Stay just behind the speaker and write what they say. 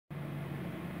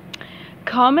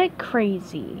Comet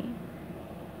Crazy.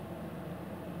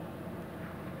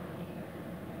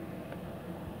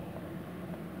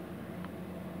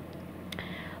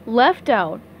 Left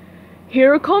out.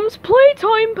 Here comes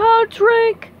playtime,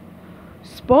 Patrick!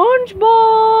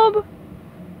 SpongeBob!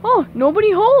 Oh,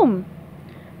 nobody home.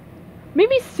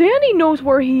 Maybe Sandy knows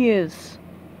where he is.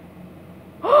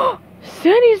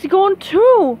 Sandy's gone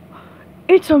too!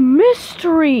 It's a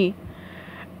mystery!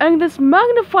 And this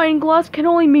magnifying glass can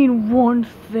only mean one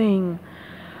thing.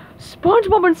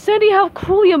 SpongeBob and Sandy have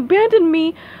cruelly abandoned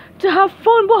me to have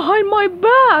fun behind my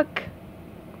back.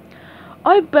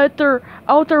 I bet they're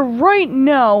out there right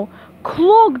now,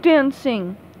 clog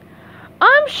dancing.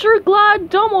 I'm sure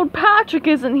glad dumb old Patrick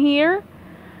isn't here.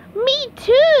 Me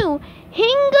too!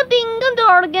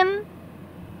 Hinga-dinga-dargan.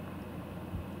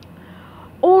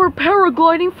 Or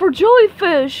paragliding for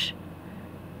jellyfish.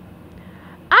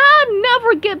 I'd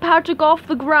never get Patrick off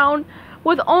the ground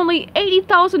with only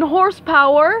 80,000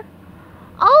 horsepower.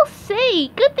 I'll say,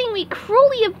 good thing we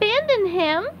cruelly abandoned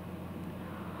him.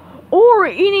 Or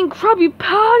eating Krabby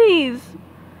Patties.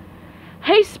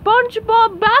 Hey,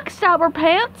 SpongeBob Backstabber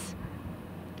Pants.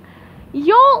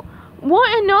 Y'all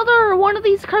want another one of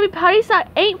these Krabby Patties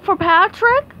that ain't for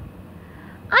Patrick?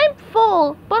 I'm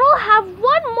full, but I'll have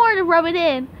one more to rub it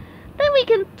in. Then we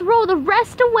can throw the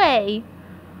rest away.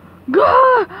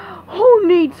 Gah! Who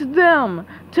needs them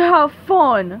to have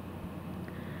fun?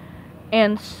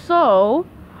 And so,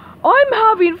 I'm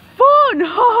having fun!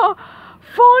 Ha!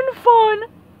 Fun!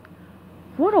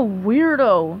 What a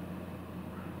weirdo.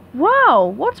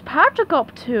 Wow, what's Patrick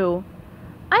up to?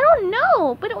 I don't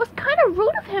know, but it was kind of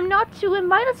rude of him not to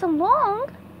invite us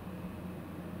along.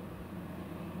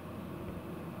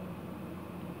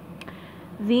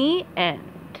 The end.